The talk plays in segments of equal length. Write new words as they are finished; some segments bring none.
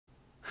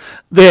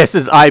This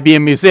is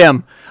IBM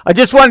Museum. I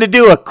just wanted to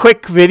do a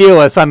quick video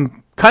as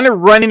I'm kind of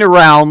running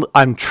around.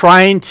 I'm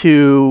trying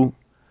to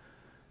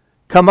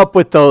come up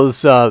with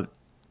those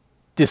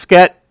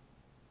diskette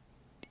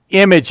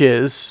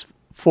images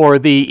for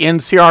the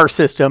NCR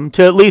system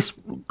to at least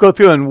go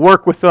through and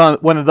work with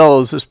one of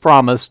those as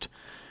promised.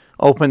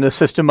 Open the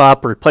system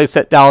up, replace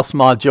that Dallas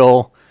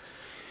module,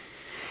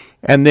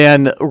 and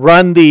then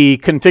run the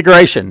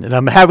configuration. And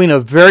I'm having a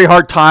very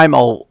hard time.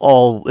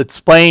 I'll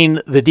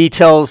explain the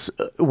details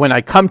when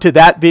I come to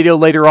that video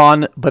later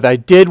on, but I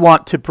did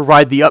want to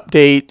provide the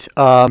update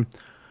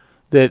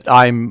that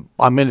I'm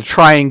going to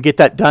try and get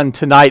that done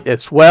tonight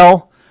as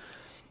well.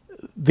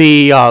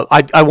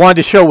 I wanted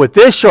to show with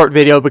this short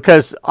video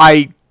because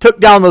I took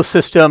down those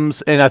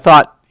systems and I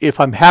thought if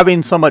I'm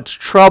having so much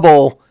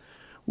trouble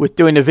with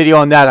doing a video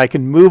on that, I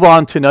can move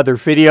on to another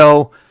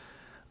video.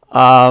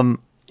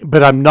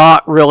 But I'm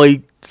not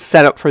really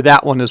set up for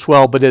that one as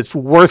well. But it's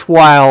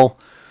worthwhile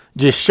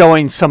just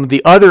showing some of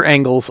the other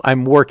angles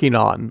I'm working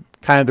on,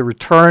 kind of the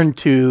return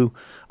to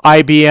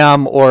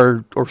IBM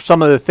or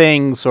some of the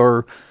things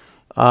or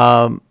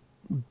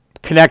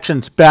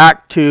connections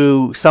back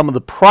to some of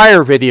the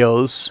prior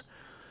videos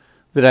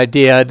that I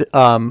did,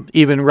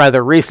 even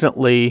rather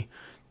recently,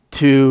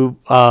 to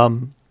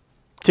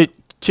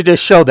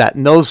just show that.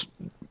 And those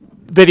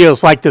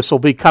videos like this will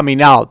be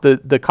coming out.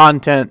 The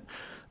content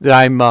that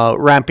I'm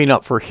ramping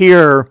up for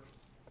here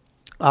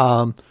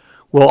will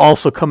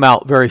also come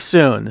out very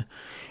soon.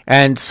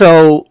 And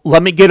so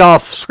let me get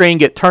off screen,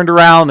 get turned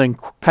around, and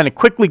kind of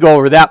quickly go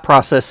over that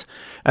process,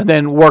 and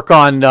then work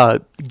on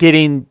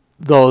getting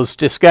those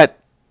diskette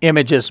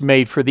images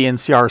made for the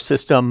NCR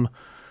system.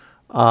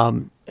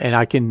 And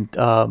I can,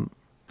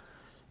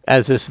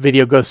 as this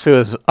video goes through,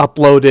 is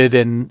uploaded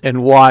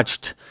and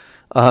watched,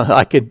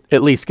 I could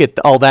at least get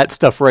all that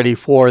stuff ready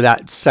for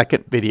that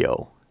second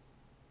video.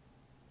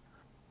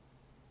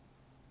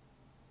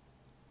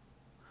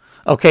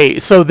 Okay,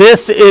 so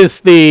this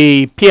is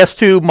the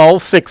PS2 Mul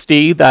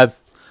 60 that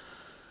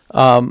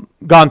I've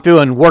gone through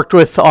and worked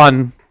with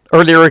on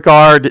earlier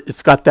regard.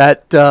 It's got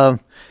that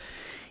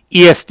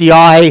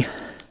ESDI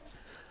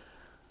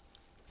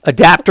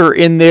adapter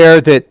in there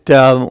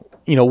that,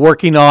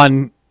 working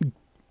on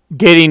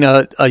getting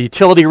a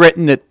utility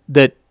written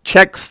that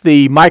checks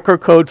the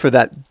microcode for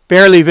that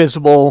barely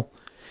visible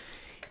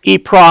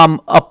EEPROM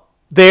up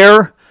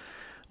there.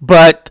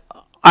 But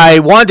I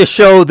wanted to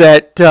show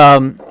that,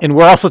 and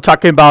we're also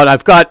talking about,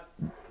 I've got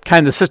kind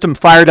of the system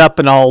fired up,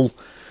 and I'll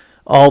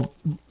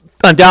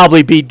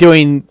undoubtedly be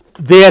doing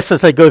this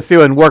as I go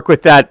through and work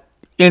with that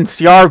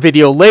NCR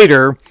video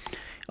later.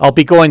 I'll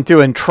be going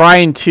through and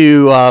trying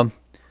to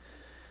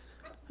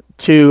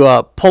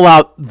pull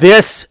out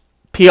this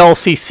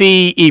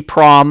PLCC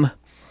EEPROM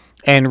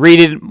and read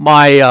it,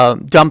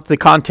 dump the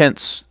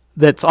contents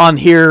that's on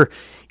here,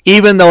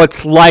 even though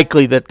it's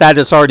likely that that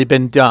has already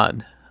been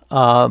done.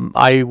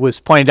 I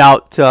was pointed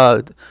out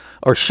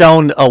or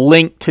shown a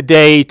link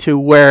today to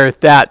where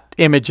that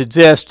image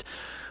exists,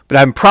 but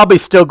I'm probably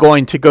still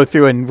going to go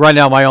through and run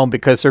out my own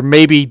because there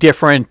may be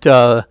different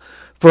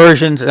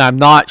versions, and I'm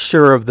not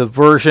sure of the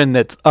version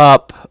that's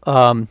up,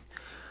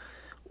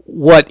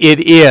 what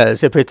it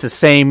is, if it's the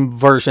same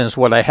version as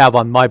what I have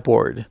on my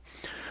board.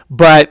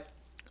 But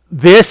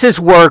this is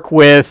work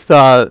with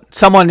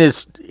someone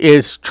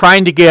is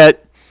trying to get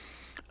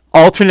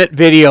alternate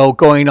video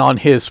going on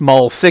his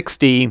Mul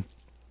 60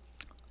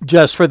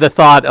 just for the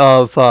thought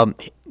of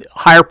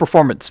higher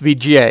performance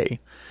VGA.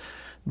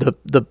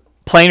 The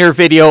planar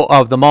video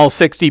of the Mul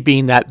 60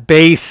 being that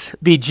base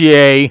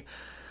VGA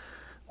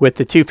with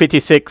the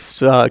 256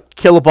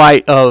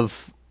 kilobyte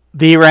of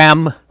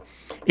VRAM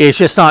is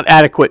just not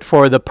adequate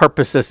for the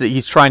purposes that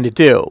he's trying to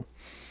do.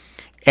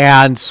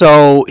 And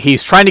so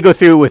he's trying to go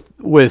through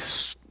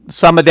with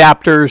some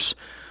adapters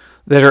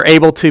that are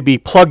able to be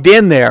plugged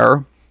in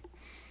there.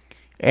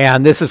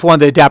 And this is one of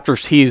the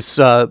adapters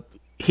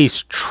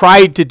he's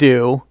tried to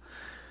do,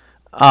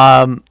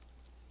 and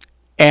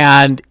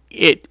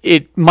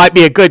it might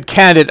be a good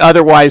candidate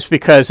otherwise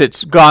because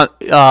it's got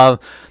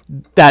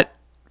that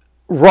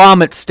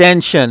ROM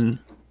extension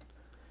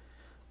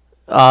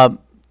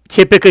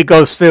typically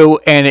goes through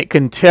and it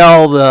can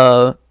tell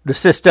the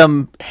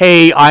system,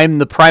 hey, I'm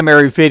the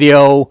primary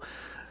video,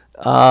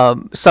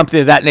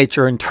 something of that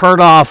nature, and turn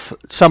off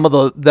some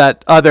of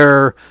that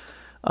other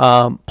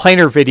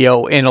planar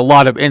video in a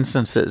lot of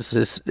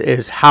instances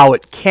is how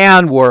it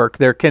can work.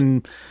 There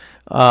can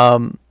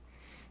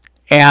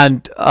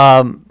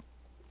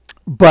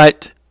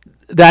but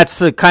that's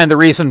the kind of the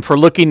reason for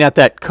looking at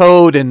that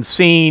code and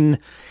seeing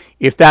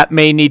if that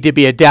may need to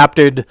be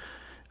adapted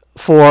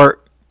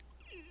for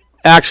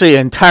actually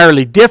an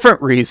entirely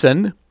different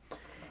reason,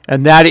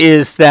 and that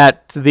is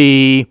that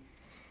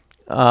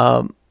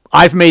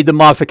I've made the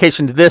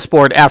modification to this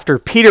board after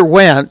Peter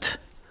went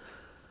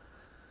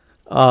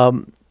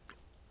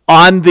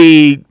on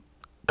the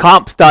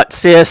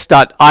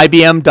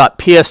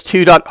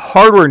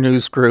comp.sys.ibm.ps2.hardware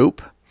news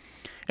group,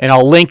 and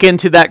I'll link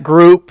into that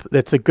group.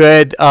 That's a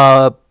good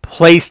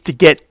place to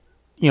get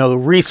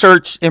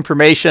research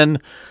information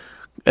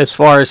As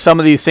far as some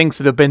of these things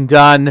that have been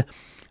done,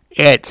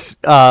 it's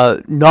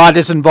not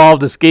as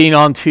involved as getting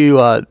onto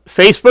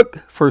Facebook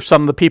for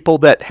some of the people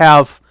that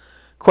have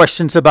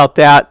questions about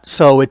that.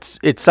 So it's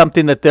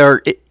something that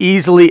they're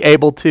easily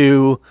able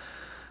to,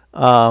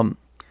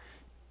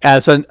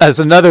 as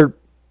another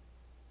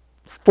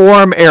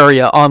forum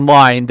area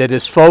online that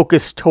is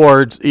focused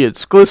towards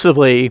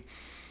exclusively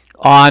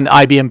on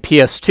IBM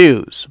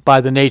PS2s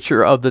by the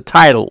nature of the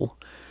title.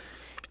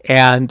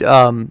 And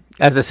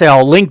as I say,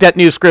 I'll link that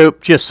news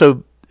group just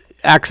so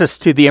access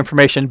to the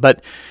information.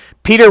 But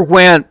Peter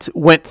went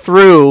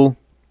through,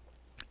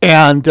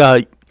 and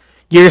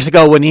years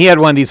ago when he had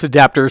one of these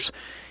adapters,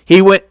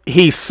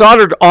 he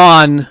soldered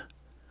on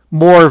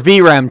more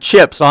VRAM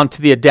chips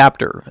onto the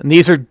adapter. And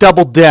these are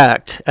double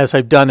decked, as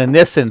I've done in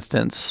this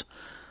instance,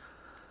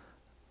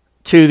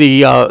 to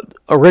the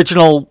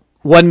original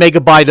 1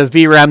 megabyte of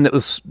VRAM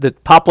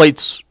that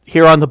populates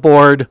here on the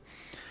board.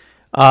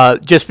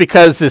 Just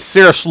because this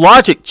Cirrus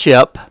Logic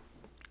chip,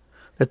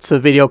 that's the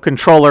video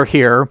controller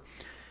here,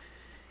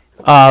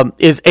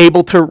 is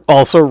able to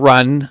also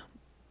run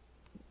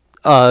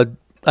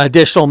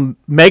additional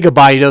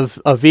megabyte of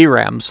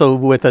VRAM, so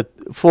with a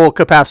full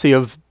capacity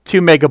of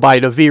 2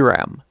 megabyte of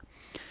VRAM.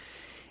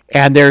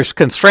 And there's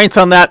constraints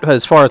on that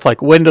as far as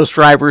like Windows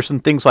drivers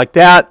and things like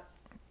that.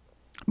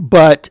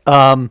 But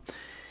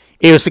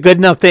it was a good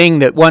enough thing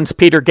that once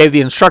Peter gave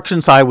the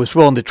instructions, I was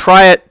willing to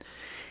try it.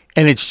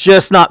 And it's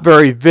just not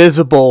very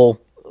visible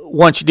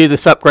once you do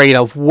this upgrade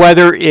of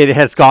whether it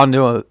has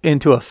gone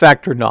into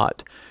effect or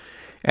not.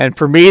 And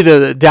for me,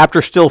 the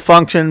adapter still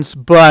functions,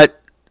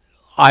 but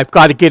I've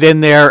got to get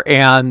in there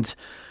and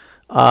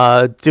do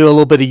a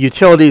little bit of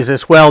utilities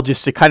as well,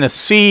 just to kind of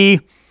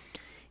see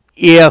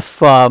if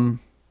the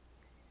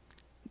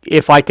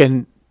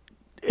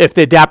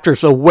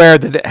adapter's aware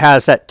that it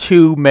has that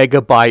 2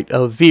 megabyte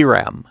of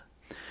VRAM.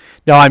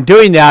 Now I'm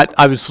doing that.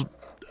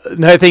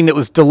 Another thing that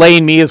was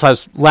delaying me is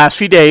last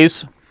few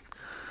days,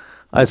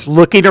 I was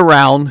looking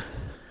around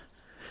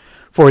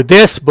for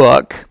this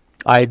book.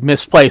 I had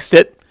misplaced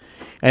it.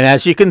 And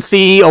as you can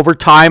see, over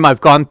time,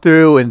 I've gone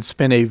through, and it's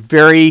been a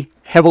very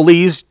heavily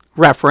used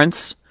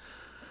reference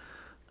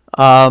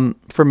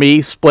for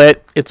me,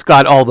 Split. It's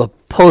got all the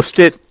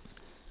post-it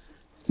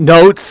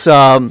notes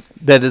that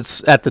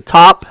it's at the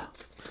top.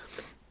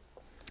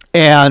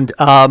 And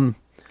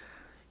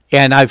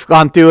I've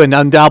gone through, and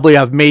undoubtedly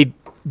I've made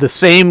the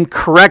same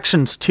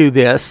corrections to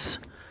this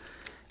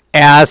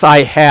as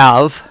I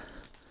have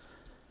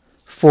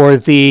for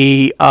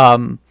the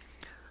undocumented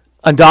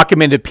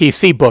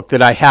PC book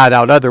that I had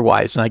out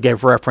otherwise, and I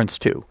gave reference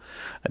to.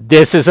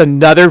 This is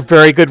another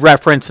very good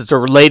reference. It's a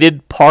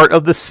related part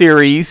of the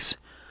series,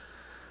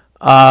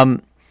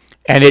 and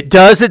it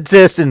does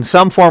exist in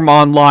some form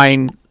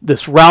online.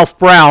 This Ralph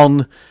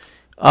Brown,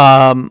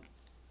 one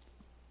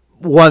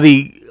of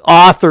the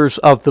authors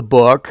of the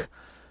book,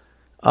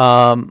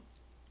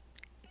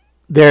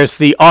 there's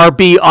the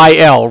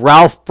RBIL,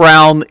 Ralph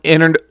Brown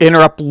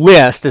Interrupt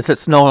List, as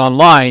it's known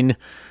online,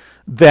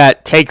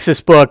 that takes this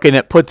book and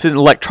it puts it in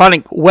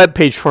electronic web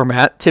page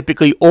format,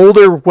 typically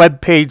older web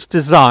page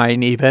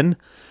design even,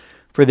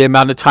 for the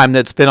amount of time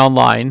that's been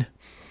online.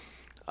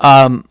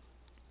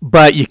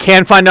 But you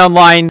can find it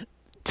online.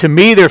 To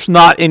me, there's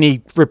not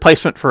any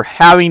replacement for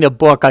having a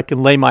book I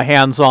can lay my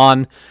hands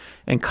on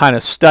and kind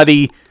of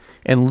study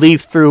and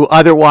leaf through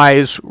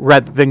otherwise,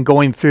 rather than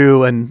going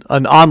through an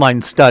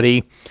online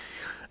study.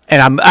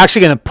 And I'm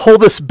actually going to pull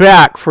this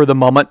back for the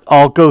moment.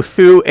 I'll go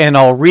through and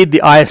I'll read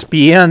the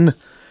ISBN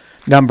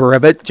number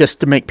of it just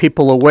to make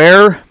people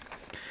aware.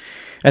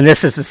 And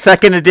this is the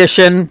second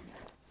edition.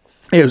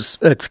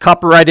 It's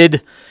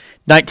copyrighted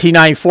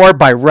 1994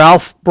 by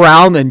Ralph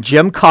Brown and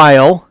Jim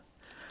Kyle.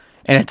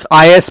 And it's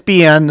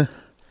ISBN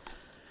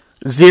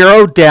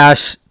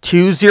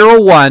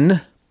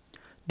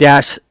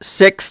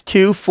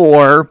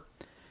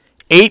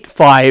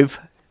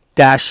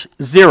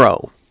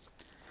 0-201-624-85-0.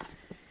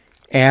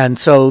 And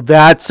so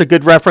that's a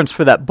good reference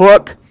for that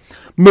book.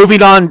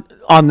 Moving on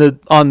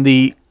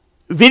the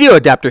video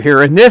adapter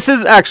here, and this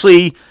is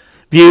actually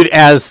viewed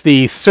as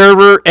the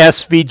server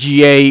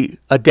SVGA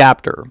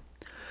adapter.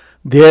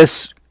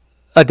 This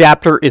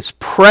adapter is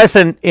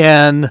present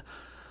in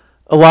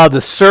a lot of the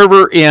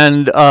server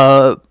and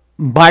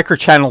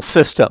microchannel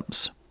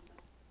systems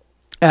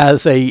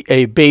as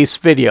a base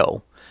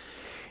video.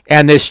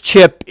 And this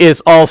chip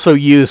is also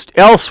used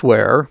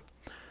elsewhere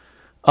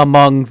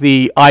among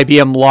the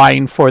IBM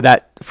line for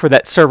that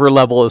server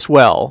level as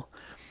well.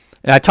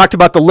 And I talked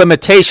about the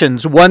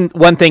limitations. One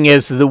thing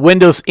is the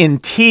Windows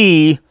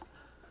NT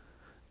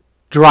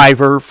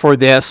driver for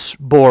this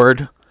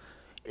board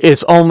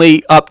is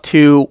only up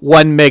to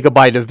 1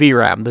 megabyte of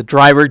VRAM. The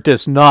driver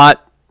does not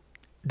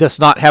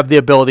have the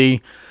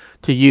ability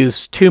to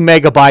use 2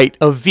 megabyte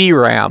of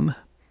VRAM.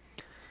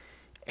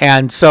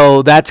 And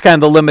so that's kind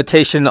of the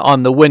limitation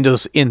on the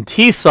Windows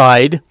NT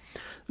side.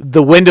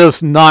 The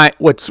Windows 9,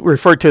 what's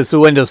referred to as the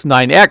Windows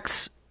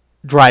 9X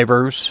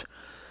drivers,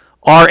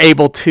 are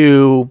able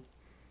to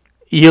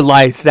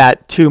utilize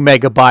that 2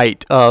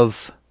 megabyte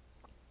of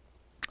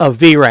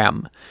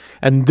VRAM.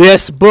 And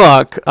this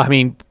book, I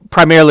mean,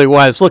 primarily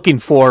what I was looking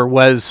for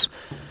was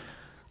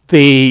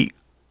it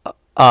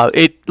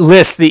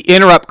lists the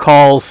interrupt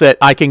calls that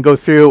I can go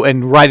through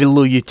and write a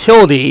little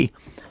utility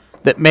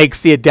that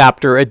makes the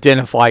adapter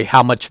identify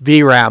how much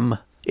VRAM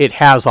it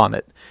has on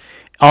it.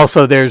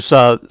 Also, there's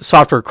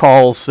software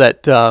calls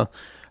that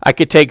I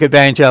could take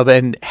advantage of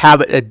and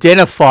have it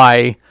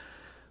identify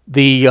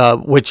the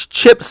which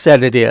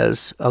chipset it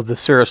is of the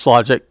Cirrus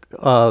Logic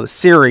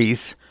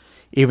series,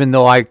 even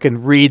though I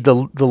can read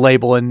the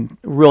label and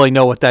really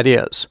know what that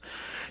is.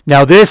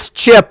 Now, this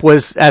chip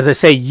was, as I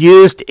say,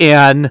 used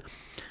in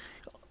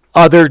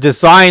other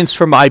designs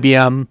from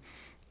IBM,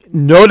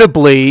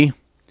 notably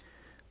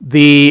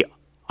the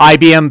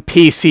IBM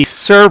PC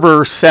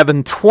Server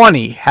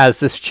 720 has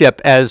this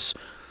chip as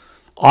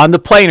on the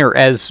planar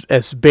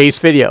as base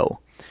video.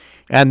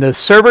 And the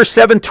Server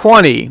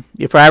 720,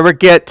 if I ever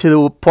get to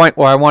the point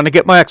where I want to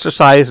get my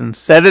exercise and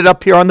set it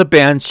up here on the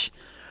bench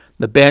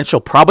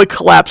will probably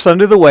collapse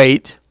under the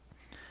weight.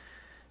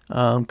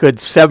 Good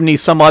 70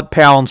 some odd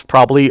pounds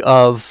probably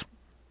of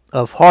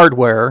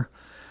hardware.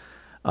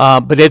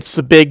 But it's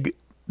a big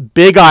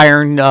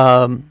iron,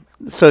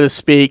 so to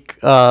speak,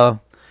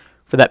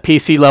 for that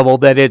PC level,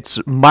 that it's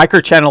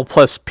microchannel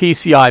plus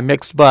PCI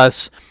mixed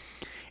bus,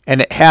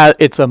 and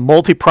it's a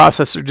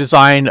multiprocessor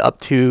design up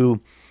to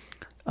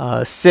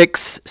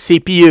 6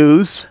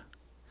 CPUs,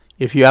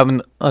 if you have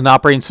an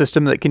operating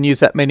system that can use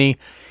that many,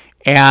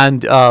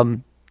 and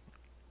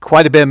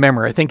quite a bit of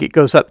memory. I think it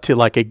goes up to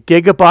like a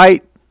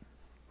gigabyte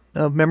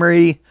of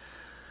memory.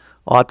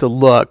 I'll have to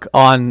look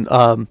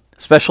on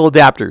special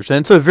adapters, and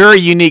it's a very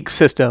unique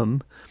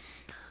system.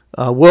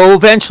 We'll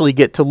eventually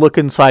get to look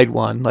inside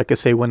one, like I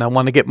say, when I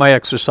want to get my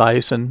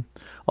exercise and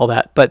all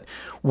that. But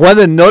one of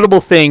the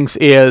notable things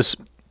is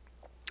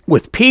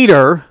with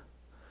Peter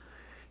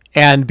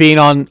and being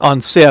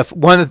on SIF,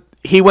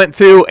 he went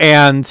through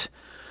and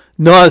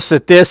noticed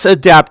that this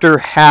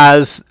adapter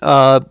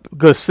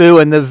goes through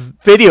and the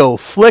video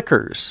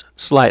flickers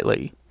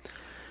slightly.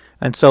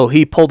 And so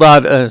he pulled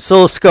out an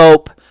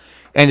oscilloscope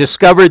and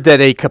discovered that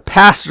a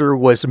capacitor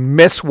was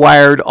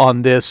miswired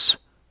on this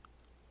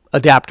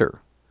adapter.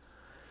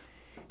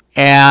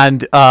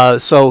 And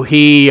so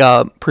he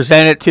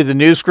presented it to the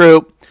news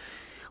group.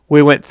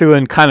 We went through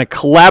and kind of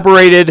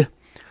collaborated,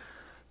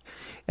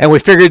 and we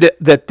figured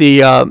that the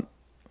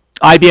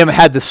IBM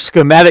had the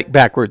schematic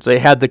backwards. They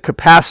had the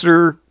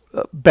capacitor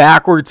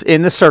backwards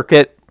in the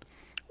circuit.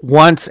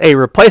 Once a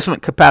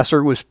replacement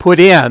capacitor was put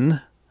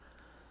in,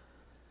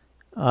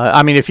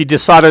 I mean, if you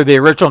desolder the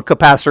original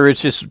capacitor,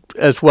 it's just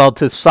as well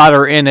to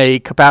solder in a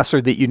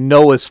capacitor that you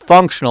know is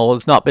functional,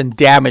 has not been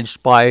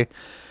damaged by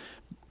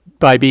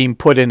being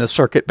put in a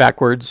circuit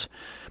backwards.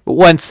 But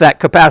once that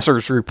capacitor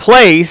is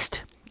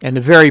replaced, and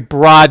a very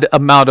broad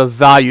amount of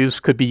values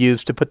could be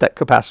used to put that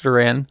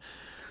capacitor in,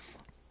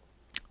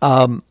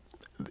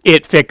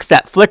 it fixed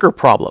that flicker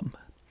problem.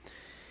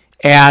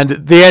 And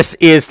this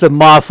is the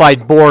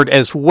modified board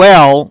as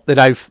well that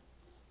I've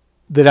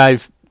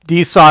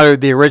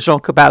desoldered the original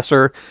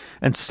capacitor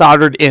and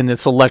soldered in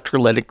this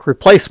electrolytic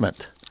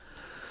replacement.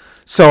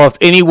 So if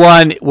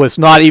anyone was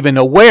not even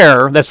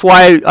aware, that's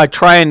why I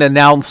try and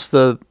announce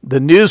the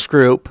news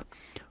group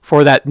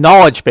for that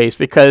knowledge base,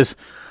 because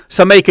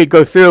somebody could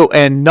go through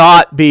and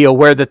not be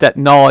aware that that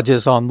knowledge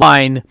is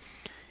online,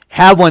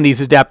 have one of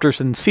these adapters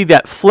and see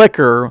that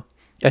flicker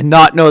and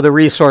not know the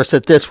resource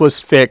that this was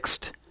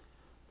fixed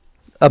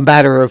a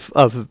matter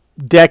of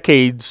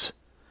decades,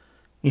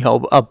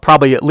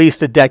 probably at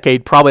least a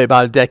decade, probably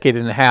about a decade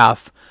and a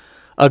half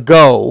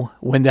ago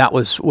when that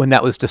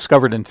was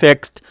discovered and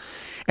fixed.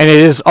 And it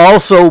is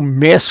also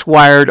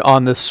miswired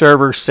on the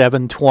Server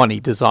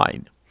 720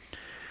 design.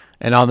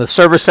 And on the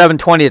Server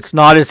 720, it's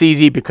not as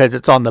easy because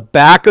it's on the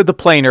back of the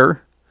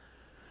planar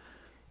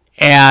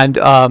and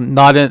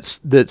not in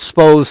the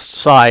exposed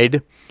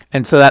side.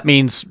 And so that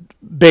means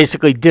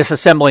basically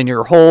disassembling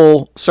your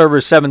whole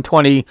Server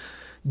 720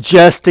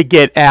 just to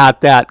get at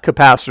that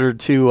capacitor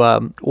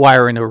to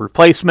wire in a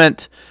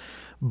replacement.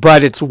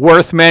 But it's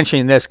worth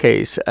mentioning in this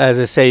case, as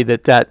I say,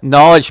 that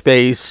knowledge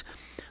base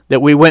that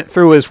we went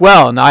through as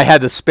well. And I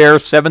had a spare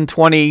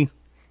 720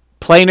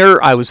 planar.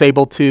 I was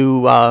able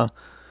to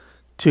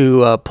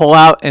pull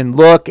out and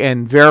look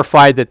and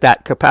verify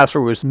that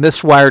capacitor was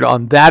miswired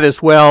on that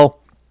as well.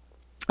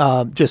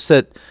 Just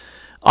that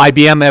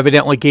IBM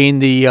evidently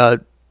gained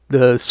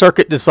the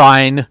circuit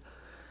design.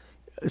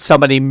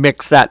 Somebody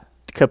mixed that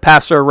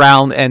capacitor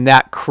around and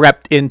that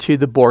crept into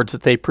the boards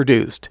that they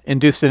produced.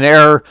 Induced an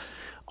error.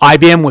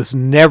 IBM was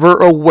never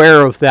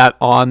aware of that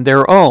on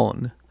their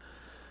own.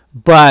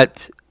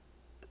 But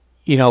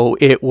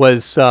it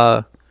was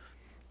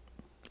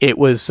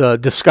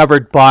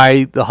discovered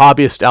by the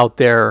hobbyist out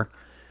there,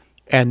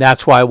 and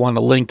that's why I want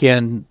to link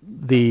in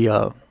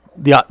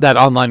that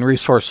online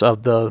resource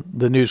of the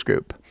news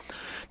group.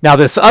 Now,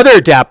 this other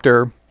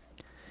adapter,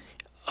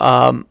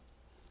 and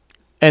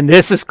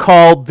this is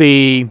called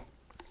the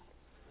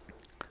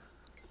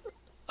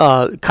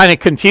kind of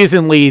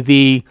confusingly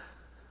the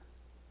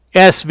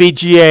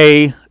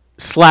SVGA/A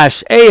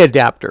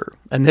adapter,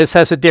 and this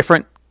has a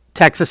different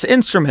Texas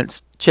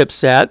Instruments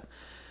chipset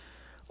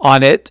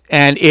on it,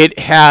 and it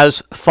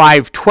has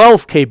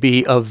 512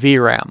 KB of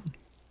VRAM.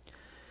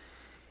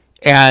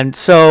 And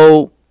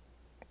so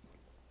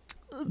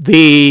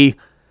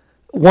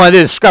one of the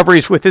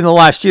discoveries within the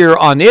last year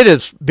on it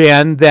has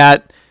been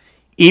that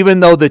even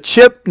though the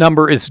chip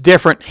number is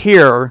different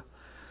here,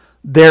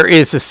 there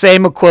is the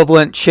same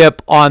equivalent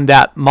chip on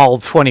that Model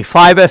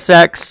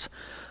 25SX,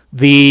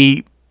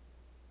 the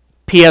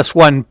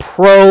PS1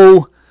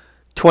 Pro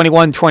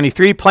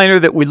 2123 planer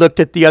that we looked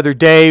at the other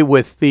day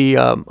with the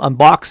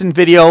unboxing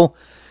video,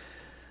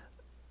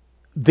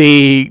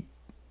 the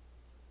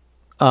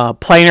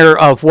planer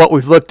of what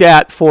we've looked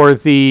at for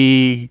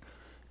the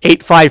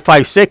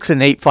 8556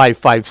 and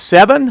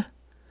 8557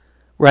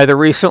 rather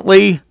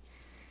recently.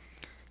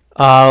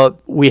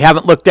 We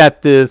haven't looked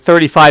at the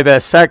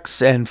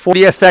 35SX and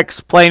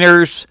 40SX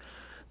planers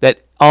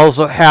that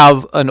also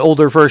have an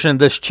older version of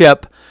this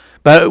chip,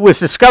 but it was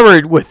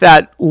discovered with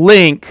that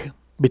link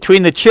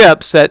between the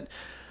chips that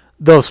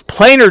those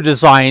planar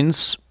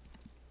designs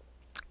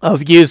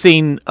of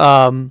using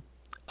of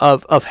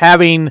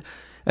having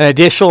an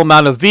additional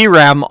amount of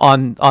VRAM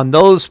on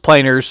those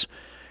planers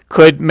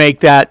could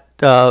make that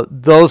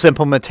those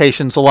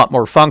implementations a lot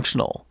more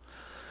functional.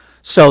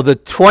 So the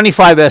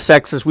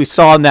 25SX, as we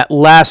saw in that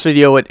last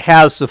video, it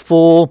has the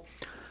full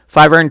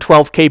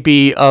 512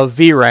 KB of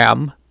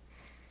VRAM.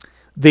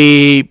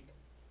 The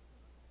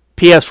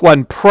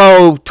PS1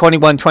 Pro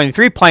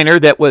 2123 planer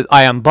that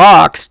I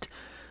unboxed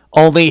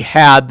only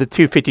had the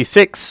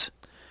 256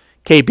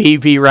 KB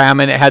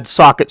VRAM, and it had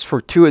sockets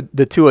for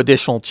the two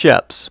additional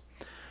chips.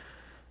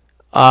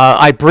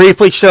 I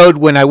briefly showed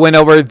when I went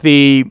over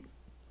the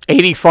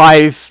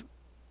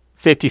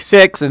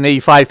 8556 and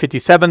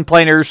 8557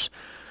 planers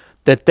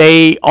that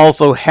they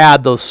also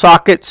had those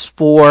sockets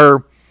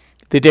for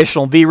the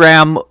additional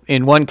VRAM.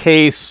 In one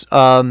case,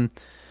 one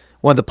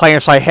of the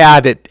planers I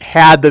had, it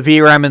had the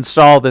VRAM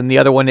installed, and the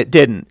other one it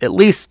didn't. At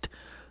least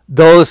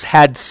those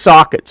had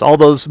sockets. All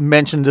those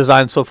mentioned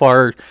designs so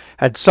far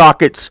had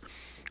sockets.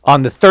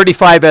 On the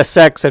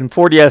 35SX and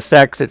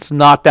 40SX, it's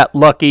not that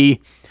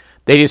lucky.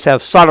 They just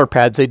have solder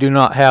pads. They do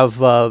not have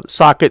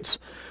sockets.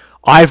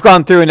 I've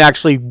gone through and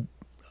actually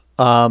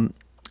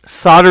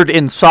soldered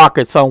in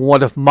sockets on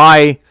one of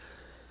my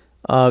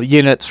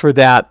units for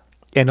that,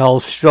 and I'll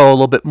show a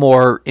little bit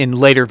more in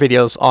later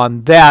videos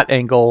on that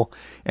angle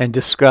and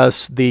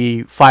discuss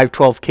the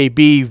 512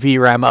 KB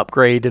VRAM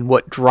upgrade and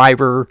what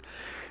driver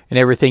and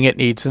everything it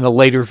needs in a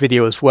later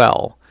video as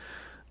well.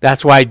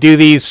 That's why I do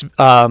these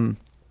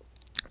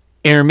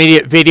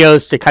intermediate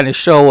videos to kind of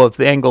show of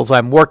the angles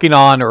I'm working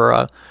on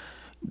or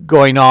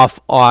going off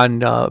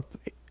on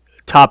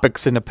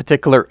topics in a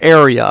particular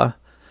area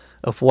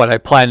of what I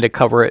plan to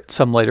cover at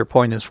some later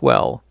point as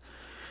well.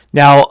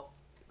 Now,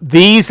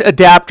 these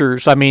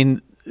adapters, I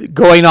mean,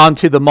 going on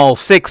to the Model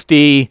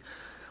 60,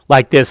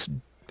 like this,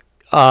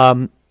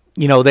 you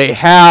know, they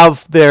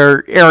have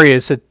their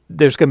areas that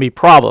there's going to be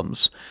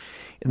problems.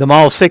 The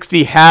Model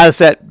 60 has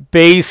that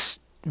base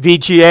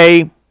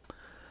VGA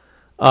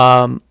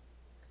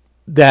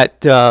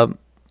that the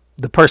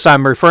person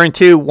I'm referring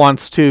to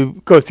wants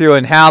to go through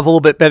and have a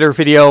little bit better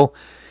video.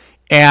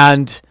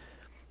 And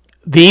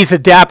these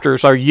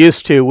adapters are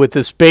used to, with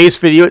this base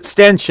video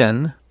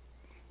extension,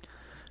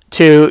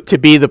 to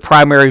be the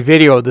primary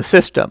video of the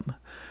system.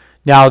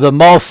 Now, the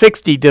Model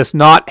 60 does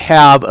not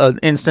have an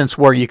instance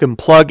where you can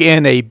plug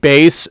in a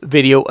base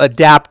video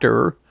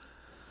adapter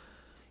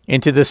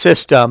into the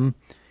system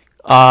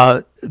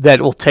that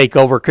will take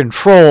over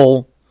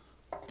control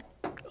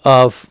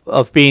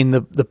of being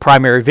the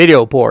primary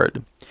video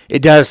board.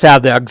 It does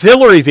have the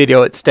auxiliary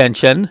video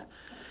extension,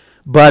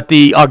 but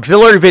the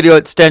auxiliary video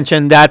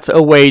extension, that's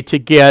a way to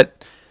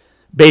get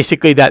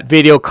basically that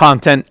video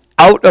content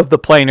out of the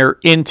planer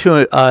into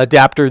an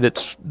adapter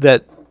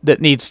that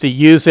needs to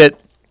use it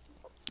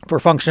for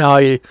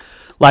functionality,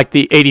 like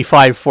the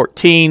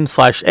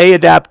 8514/A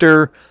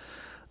adapter,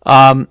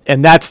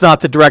 and that's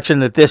not the direction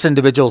that this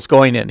individual is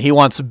going in. He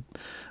wants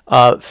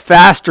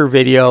faster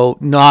video,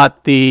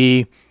 not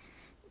the,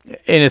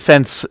 in a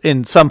sense,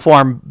 in some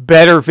form,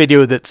 better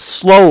video that's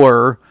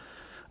slower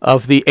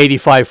of the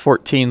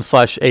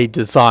 8514/A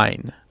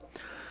design.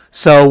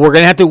 So we're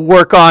going to have to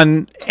work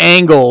on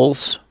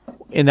angles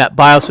in that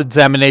BIOS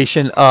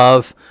examination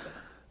of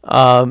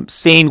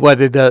seeing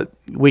whether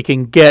we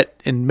can get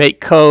and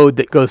make code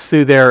that goes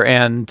through there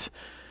and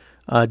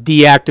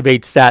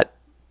deactivates that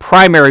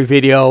primary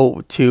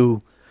video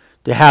to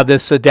have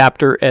this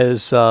adapter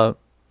as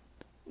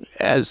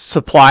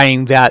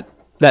supplying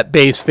that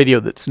base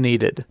video that's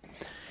needed.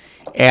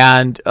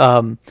 And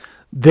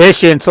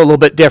this is a little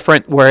bit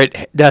different, where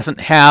it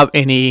doesn't have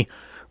any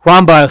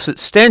ROM BIOS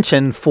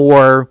extension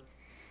for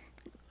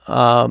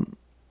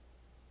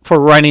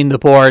running the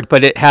board,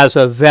 but it has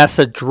a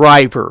VESA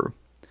driver.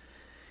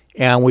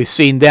 And we've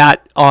seen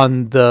that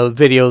on the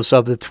videos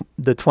of the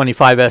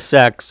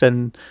 25SX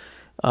and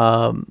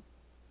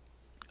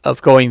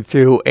of going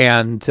through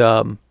and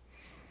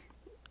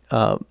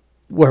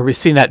where we've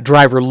seen that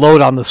driver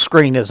load on the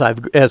screen as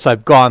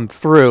I've gone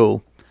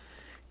through.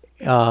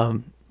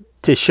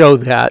 to show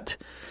that.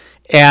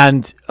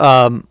 And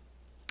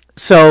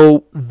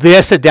so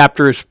this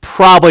adapter is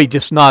probably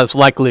just not as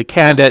likely a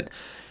candidate,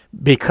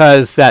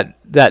 because that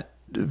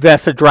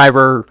VESA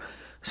driver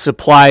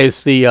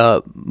supplies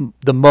the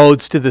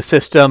modes to the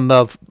system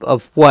of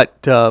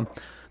what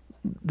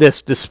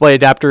this display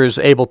adapter is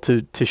able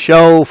to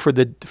show for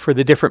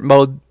the different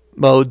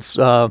modes,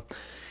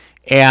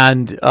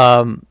 and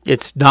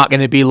it's not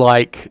going to be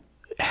like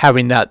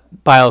having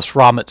that BIOS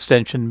ROM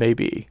extension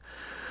maybe.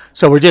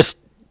 So we're just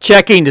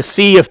checking to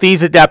see if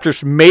these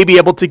adapters may be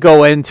able to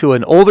go into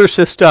an older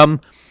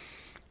system,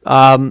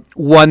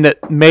 one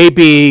that may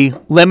be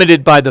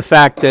limited by the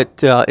fact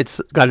that it's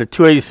got a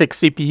 286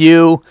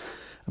 CPU.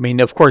 I mean,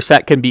 of course,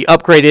 that can be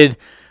upgraded,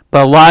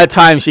 but a lot of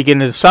times you get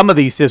into some of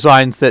these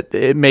designs that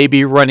it may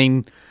be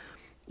running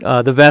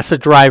the VESA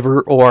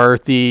driver or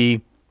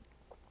the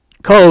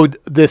code.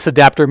 This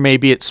adapter may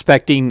be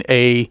expecting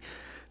a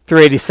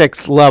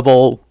 386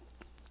 level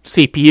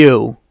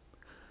CPU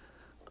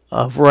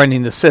of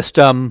running the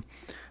system,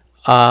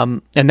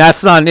 and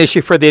that's not an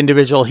issue for the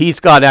individual. He's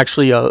got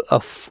actually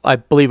I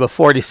believe a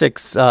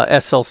 46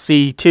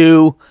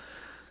 SLC2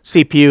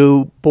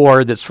 CPU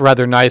board that's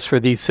rather nice for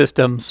these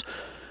systems,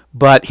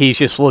 but he's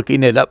just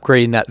looking at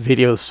upgrading that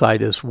video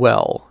side as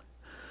well.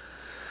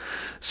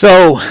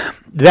 So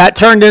that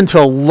turned into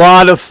a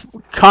lot of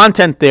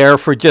content there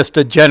for just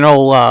a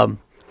general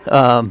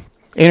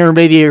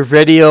intermediate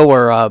video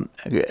or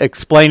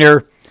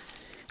explainer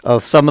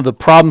of some of the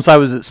problems I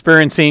was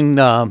experiencing,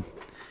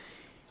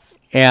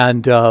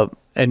 and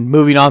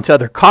moving on to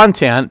other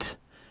content.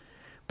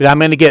 But I'm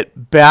going to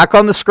get back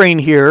on the screen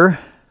here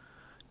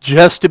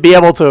just to be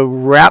able to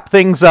wrap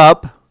things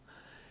up,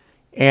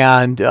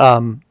 and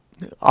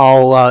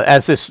I'll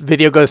as this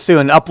video goes through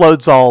and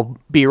uploads, I'll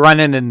be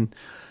running and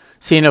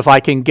seeing if I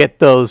can get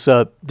those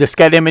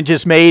diskette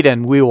images made,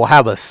 and we will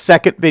have a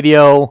second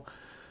video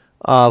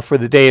for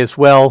the day as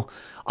well.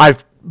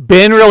 I've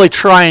been really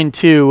trying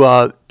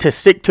to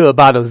stick to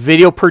about a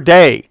video per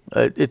day.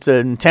 It's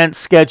an intense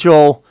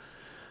schedule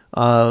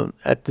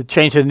at the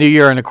change of the new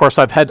year, and of course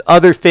I've had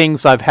other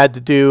things I've had to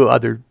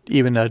do,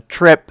 even a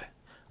trip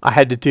I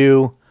had to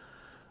do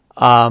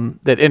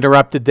that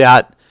interrupted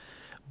that.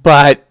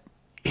 But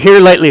here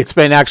lately it's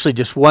been actually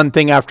just one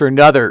thing after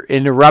another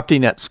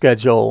interrupting that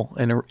schedule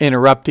and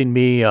interrupting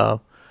me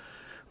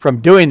from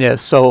doing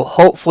this. So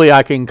hopefully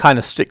I can kind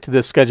of stick to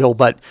this schedule,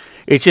 but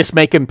it's just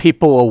making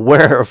people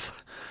aware of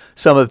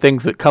some of the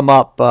things that come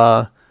up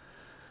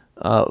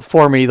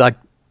for me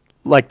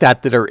like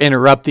that are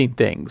interrupting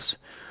things.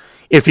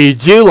 If you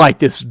do like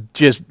this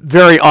just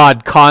very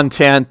odd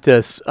content,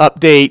 this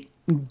update,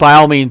 by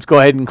all means go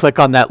ahead and click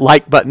on that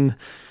like button.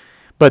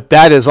 But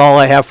that is all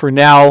I have for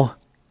now.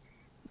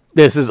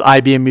 This is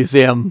IBM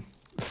Museum.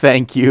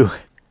 Thank you.